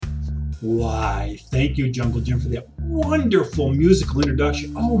Why, thank you, Jungle Jim, for that wonderful musical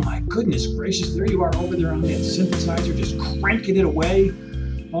introduction. Oh my goodness gracious, there you are over there on that synthesizer, just cranking it away.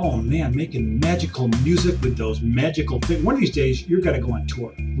 Oh man, making magical music with those magical things. One of these days, you're going to go on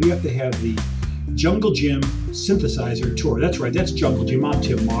tour. We have to have the Jungle Jim synthesizer tour. That's right, that's Jungle Jim. I'm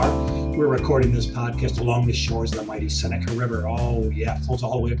Tim Marr. We're recording this podcast along the shores of the mighty Seneca River. Oh yeah, it flows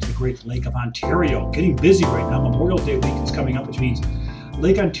all the way up to the Great Lake of Ontario. Getting busy right now. Memorial Day week is coming up, which means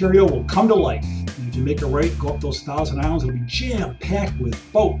Lake Ontario will come to life. And if you make a right, go up those 1,000 islands, it'll be jam-packed with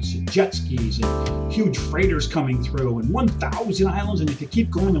boats and jet skis and huge freighters coming through and 1,000 islands. And if you keep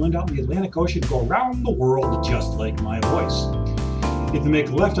going, you'll end out in the Atlantic Ocean, go around the world just like my voice. If you make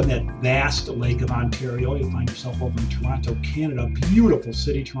a left on that vast Lake of Ontario, you'll find yourself over in Toronto, Canada. Beautiful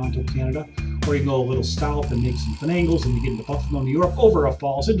city, Toronto, Canada. Or you can go a little south and make some finagles and you get into Buffalo, New York, over a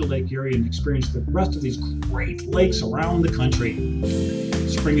falls into Lake Erie and experience the rest of these great lakes around the country.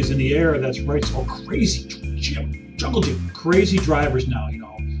 Spring is in the air, that's right. So crazy Jungle Jim, crazy drivers now,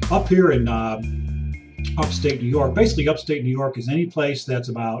 up here in upstate New York. Basically, upstate New York is any place that's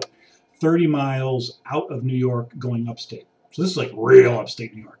about 30 miles out of New York going upstate. So this is like real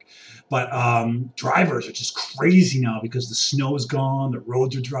upstate New York. But drivers are just crazy now because the snow is gone, the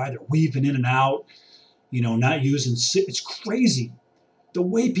roads are dry, they're weaving in and out, not using, it's crazy. The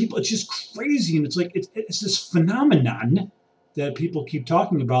way people, it's just crazy. And it's like, it's this phenomenon that people keep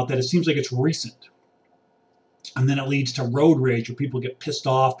talking about that it seems like it's recent. And then it leads to road rage where people get pissed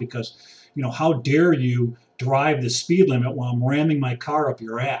off because, how dare you drive the speed limit while I'm ramming my car up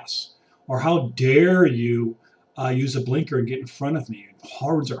your ass? Or how dare you use a blinker and get in front of me?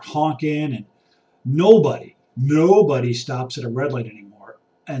 Horns are honking and nobody stops at a red light anymore.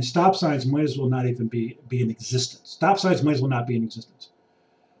 And stop signs might as well not even be in existence. Stop signs might as well not be in existence.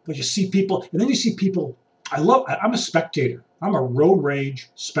 But you see people, and then you see people, I'm a spectator. I'm a road rage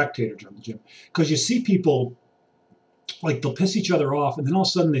spectator, Jungle Jim. Because you see people, like they'll piss each other off, and then all of a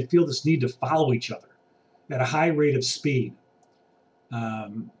sudden they feel this need to follow each other at a high rate of speed.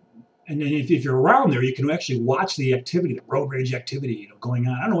 And then if you're around there, you can actually watch the activity, the road rage activity, going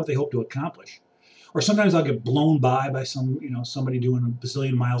on. I don't know what they hope to accomplish. Or sometimes I'll get blown by somebody doing a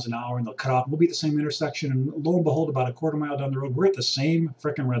bazillion miles an hour, and they'll cut off. We'll be at the same intersection, and lo and behold, about a quarter mile down the road, we're at the same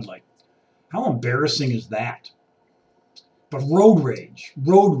frickin' red light. How embarrassing is that? But road rage,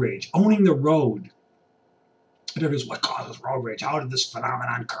 owning the road. And everybody's, what causes road rage? How did this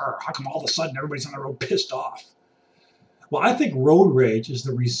phenomenon occur? How come all of a sudden everybody's on the road pissed off? Well, I think road rage is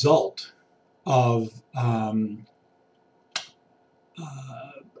the result of, I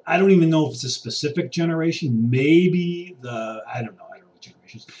don't even know if it's a specific generation, maybe I don't know what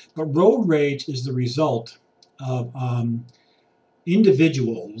generations, but road rage is the result of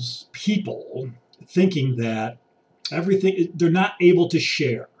individuals, people, thinking that they're not able to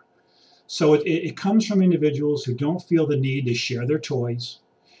share. So it comes from individuals who don't feel the need to share their toys,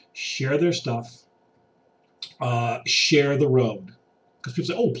 share their stuff, share the road. Because people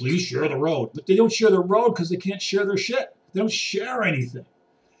say, oh, please share the road. But they don't share the road because they can't share their shit. They don't share anything.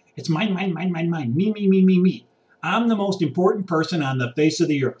 It's mine, me. I'm the most important person on the face of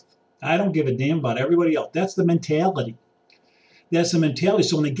the earth. I don't give a damn about everybody else. That's the mentality. So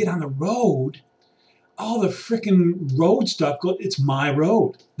when they get on the road, all the freaking road stuff, it's my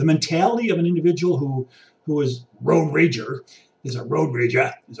road. The mentality of an individual who is road rager, is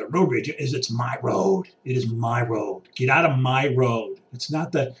it's my road. It is my road. Get out of my road. It's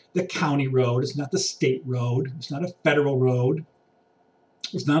not the county road. It's not the state road. It's not a federal road.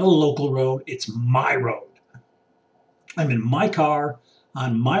 It's not a local road. It's my road. I'm in my car,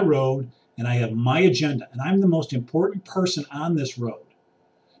 on my road, and I have my agenda. And I'm the most important person on this road.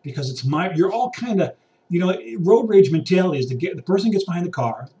 Because you're all kind of, road rage mentality is the person gets behind the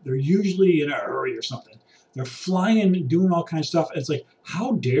car. They're usually in a hurry or something. They're flying, doing all kinds of stuff. It's like,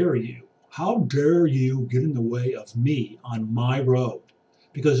 how dare you? How dare you get in the way of me on my road?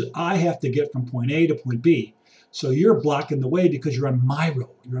 Because I have to get from point A to point B. So you're blocking the way because you're on my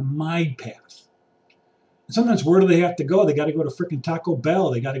road. You're on my path. And sometimes where do they have to go? They got to go to freaking Taco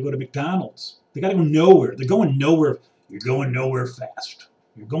Bell. They got to go to McDonald's. They got to go nowhere. They're going nowhere. You're going nowhere fast.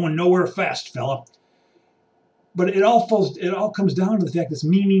 You're going nowhere fast, fella. But it all comes down to the fact that it's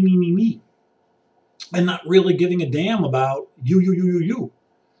me. And not really giving a damn about you.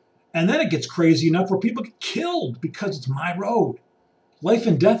 And then it gets crazy enough where people get killed because it's my road. Life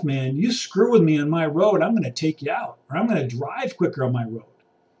and death, man. You screw with me on my road, I'm going to take you out. Or I'm going to drive quicker on my road.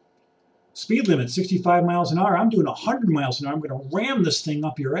 Speed limit, 65 miles an hour. I'm doing 100 miles an hour. I'm going to ram this thing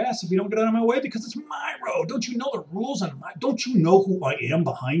up your ass if you don't get out of my way because it's my road. Don't you know the rules? Don't you know who I am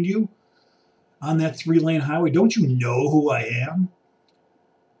behind you on that 3-lane highway? Don't you know who I am?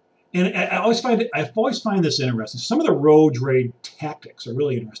 And I've always find this interesting. Some of the road rage tactics are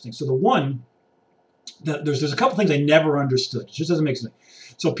really interesting. So the one that there's a couple things I never understood. It just doesn't make sense.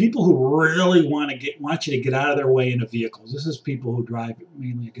 So people who really want you to get out of their way in a vehicle. This is people who drive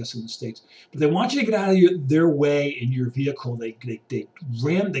mainly, I guess, in the States. But they want you to get out of their way in your vehicle. They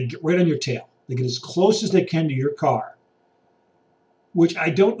get right on your tail. They get as close as they can to your car, which I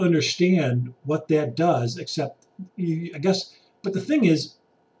don't understand what that does, except I guess. But the thing is,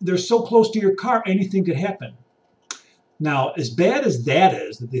 they're so close to your car, anything could happen. Now, as bad as that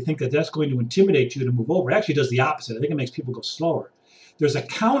is, that they think that that's going to intimidate you to move over, it actually does the opposite. I think it makes people go slower. There's a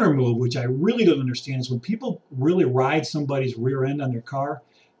counter move, which I really don't understand, is when people really ride somebody's rear end on their car,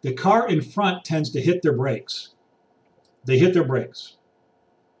 the car in front tends to hit their brakes. They hit their brakes.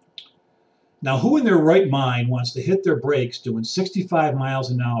 Now, who in their right mind wants to hit their brakes doing 65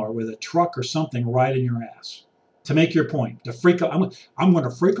 miles an hour with a truck or something riding your ass? To make your point, to freak out. I'm going to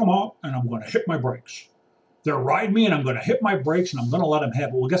freak them out, and I'm going to hit my brakes. They're riding me, and I'm going to hit my brakes, and I'm going to let them have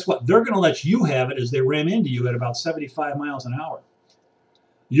it. Well, guess what? They're going to let you have it as they ram into you at about 75 miles an hour.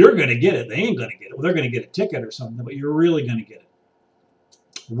 You're going to get it. They ain't going to get it. Well, they're going to get a ticket or something, but you're really going to get it.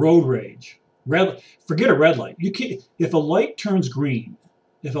 Road rage. Forget a red light. You can't. If a light turns green,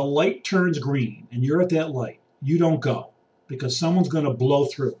 and you're at that light, you don't go, because someone's going to blow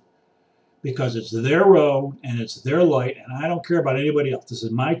through. Because it's their road and it's their light, and I don't care about anybody else. This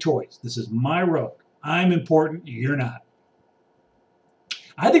is my choice. This is my road. I'm important. You're not.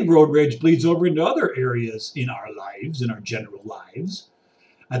 I think road rage bleeds over into other areas in our lives, in our general lives.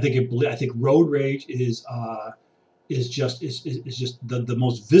 I think road rage is just the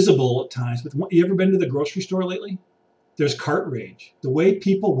most visible at times. But you ever been to the grocery store lately? There's cart rage. The way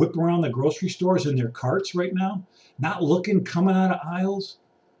people whip around the grocery stores in their carts right now, not looking, coming out of aisles,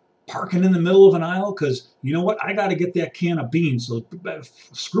 parking in the middle of an aisle because, you know what, I got to get that can of beans. So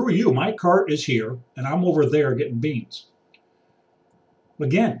screw you. My cart is here, and I'm over there getting beans.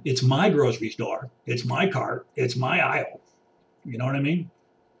 Again, it's my grocery store. It's my cart. It's my aisle. You know what I mean?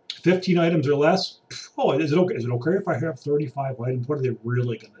 15 items or less. Oh, is it okay? Is it okay if I have 35 items? What are they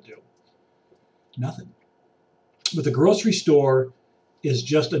really going to do? Nothing. But the grocery store is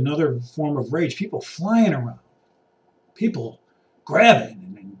just another form of rage. People flying around. People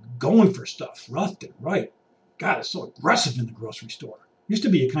grabbing and going for stuff left and right. God, it's so aggressive in the grocery store. Used to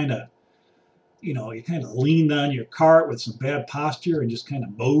be you kind of leaned on your cart with some bad posture and just kind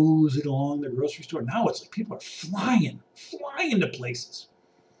of moseyed along the grocery store. Now it's like people are flying to places.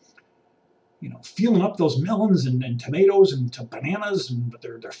 Feeling up those melons and tomatoes and bananas, but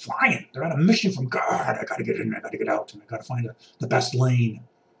they're flying. They're on a mission from God. I got to get in, I got to get out, and I got to find the best lane.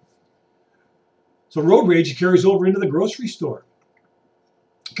 So road rage carries over into the grocery store.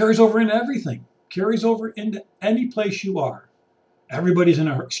 Carries over into everything. Carries over into any place you are. Everybody's in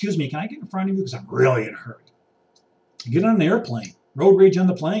a hurry. Excuse me, can I get in front of you? Because I'm really in a hurry. Get on an airplane. Road rage on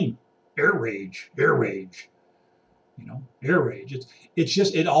the plane. Air rage. Air rage. Air rage. It's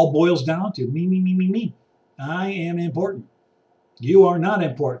just, it all boils down to me, me, me, me, me. I am important. You are not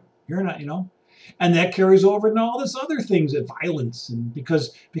important. You're not, And that carries over into all this other things, violence, and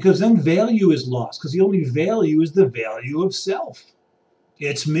because then value is lost, because the only value is the value of self.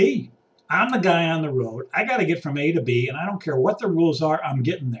 It's me. I'm the guy on the road. I got to get from A to B, and I don't care what the rules are. I'm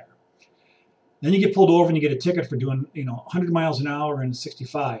getting there. Then you get pulled over and you get a ticket for doing, 100 miles an hour and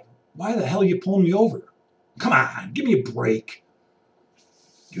 65. Why the hell are you pulling me over? Come on, give me a break.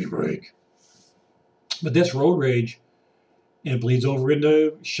 Give me a break. But that's road rage, and it bleeds over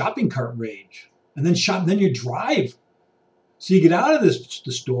into shopping cart rage. And then you drive. So you get out of the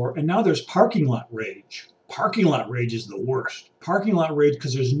store, and now there's parking lot rage. Parking lot rage is the worst. Parking lot rage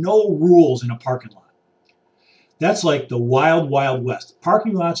because there's no rules in a parking lot. That's like the wild, wild west.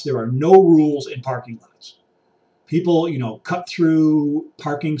 Parking lots, there are no rules in parking lots. People, cut through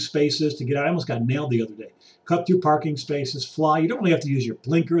parking spaces to get out. I almost got nailed the other day. Cut through parking spaces, fly. You don't really have to use your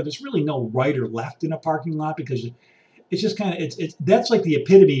blinker. There's really no right or left in a parking lot because it's just kind of, that's like the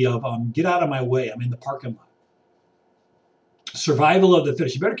epitome of get out of my way. I'm in the parking lot. Survival of the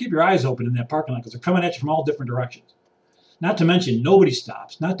fittest. You better keep your eyes open in that parking lot because they're coming at you from all different directions. Not to mention, nobody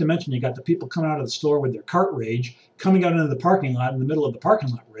stops. Not to mention, you got the people coming out of the store with their cart rage, coming out into the parking lot in the middle of the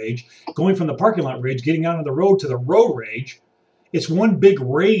parking lot rage, going from the parking lot rage, getting out on the road to the road rage. It's one big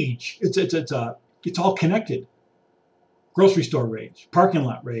rage. It's all connected. Grocery store rage, parking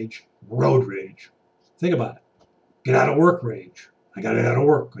lot rage, road rage. Think about it. Get out of work rage. I got to get out of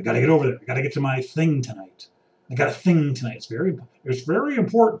work. I got to get over there. I got to get to my thing tonight. I got a thing tonight. It's very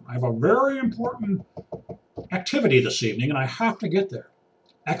important. I have a very important activity this evening, and I have to get there.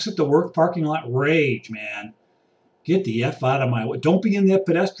 Exit the work parking lot rage, man. Get the F out of my way. Don't be in that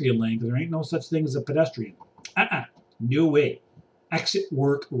pedestrian lane because there ain't no such thing as a pedestrian. No way. Exit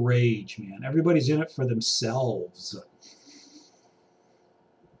work rage, man. Everybody's in it for themselves.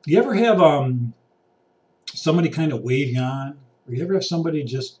 You ever have somebody kind of wave you on? Or you ever have somebody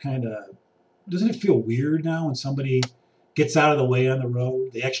just kind of, doesn't it feel weird now when somebody gets out of the way on the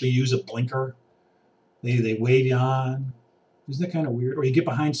road? They actually use a blinker. They wave you on. Isn't that kind of weird? Or you get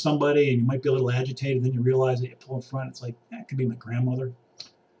behind somebody and you might be a little agitated, then you realize that you pull in front. It's like, that could be my grandmother.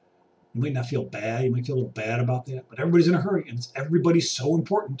 You might not feel bad. You might feel a little bad about that. But everybody's in a hurry, and everybody's so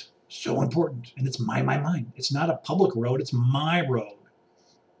important. So important. And it's mine. It's not a public road. It's my road.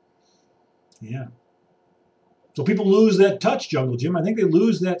 Yeah. So people lose that touch, Jungle Jim. I think they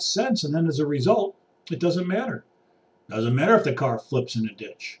lose that sense, and then as a result, it doesn't matter. Doesn't matter if the car flips in a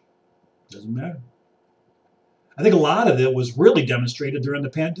ditch. Doesn't matter. I think a lot of it was really demonstrated during the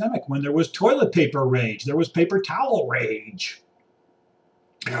pandemic when there was toilet paper rage. There was paper towel rage.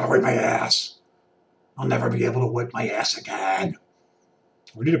 I gotta wipe my ass. I'll never be able to wipe my ass again.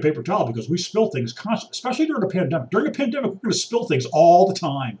 We need a paper towel because we spill things constantly, especially during the pandemic. During a pandemic, we're going to spill things all the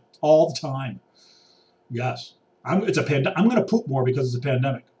time. All the time. Yes. It's a pandemic. I'm going to poop more because it's a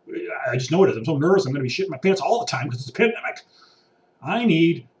pandemic. I just know it is. I'm so nervous. I'm going to be shitting my pants all the time because it's a pandemic. I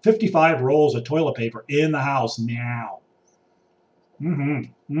need 55 rolls of toilet paper in the house now. And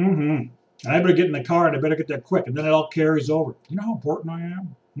I better get in the car and I better get there quick. And then it all carries over. You know how important I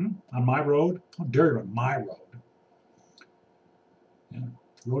am? On my road? How dare you on my road? Yeah.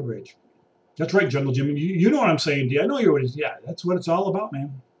 Road rage. That's right, Jungle Jim. You know what I'm saying, D. I know you're. Yeah, that's what it's all about,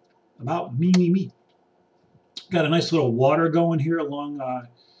 man. About me. Got a nice little water going here along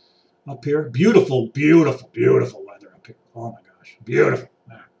up here. Beautiful weather up here. Oh my gosh, beautiful.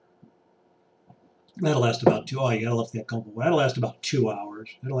 That'll last about that'll last about 2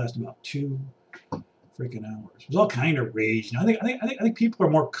 hours. That'll last about 2 freaking hours. There's all kind of rage. Now, I think people are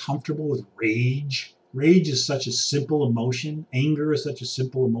more comfortable with rage. Rage is such a simple emotion. Anger is such a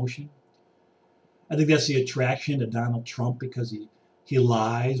simple emotion. I think that's the attraction to Donald Trump because he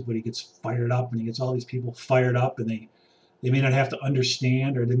lies, but he gets fired up and he gets all these people fired up and they may not have to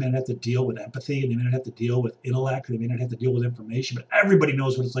understand or they may not have to deal with empathy and they may not have to deal with intellect or they may not have to deal with information, but everybody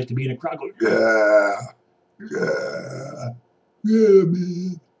knows what it's like to be in a crowd going, yeah,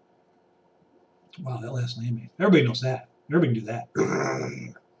 man. Wow, that last name, man. Everybody knows that. Everybody can do that.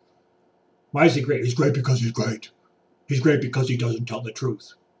 Why is he great? He's great because he's great. He's great because he doesn't tell the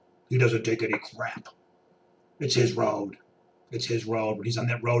truth. He doesn't take any crap. It's his road. It's his road. When he's on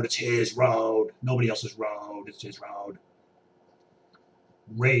that road, it's his road. Nobody else's road. It's his road.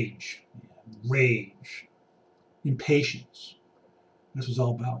 Rage. Rage. Impatience. This was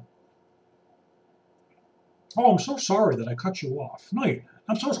all about. Oh, I'm so sorry that I cut you off. No, you're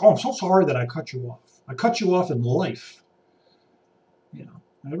not. I'm so sorry that I cut you off. I cut you off in life. You know,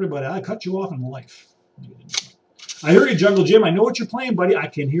 everybody, I cut you off in life. I hear you, Jungle Jim. I know what you're playing, buddy. I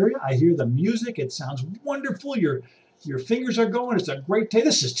can hear you. I hear the music. It sounds wonderful. Your fingers are going. It's a great day.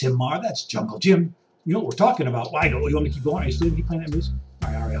 This is Tim Marr. That's Jungle Jim. You know what we're talking about. Well, I know. You want me to keep going? Are you still going to keep playing that music?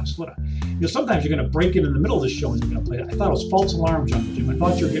 All right, I'll slow down. You know, sometimes you're going to break it in the middle of the show and you're going to play it. I thought it was false alarm, Jungle Jim. I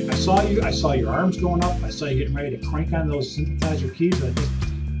thought you were getting. I saw your arms going up. I saw you getting ready to crank on those synthesizer keys. I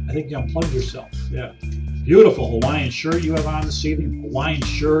think you unplugged yourself. Yeah. Beautiful Hawaiian shirt you have on this evening. Hawaiian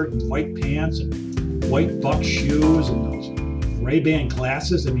shirt and white pants and white buck shoes and those Ray-Ban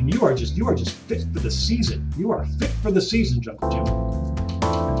glasses. I mean, you are just fit for the season. You are fit for the season, Jungle Jim.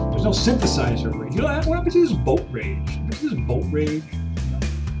 There's no synthesizer rage. You know what happens to this boat rage?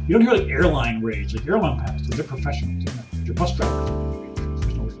 You don't hear like airline rage, like airline pilots. They're professionals. Your bus driver.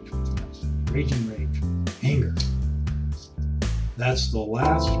 There's no rage. Raging rage. Anger. That's the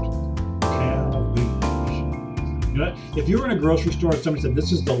last can of beans. You know, if you were in a grocery store and somebody said,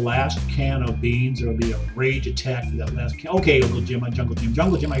 this is the last can of beans, there will be a rage attack for that last can. Okay, Jungle Jim, I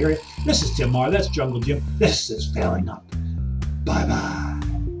hear you. This is Tim Marr. That's Jungle Jim. This is Failing Up. Bye-bye.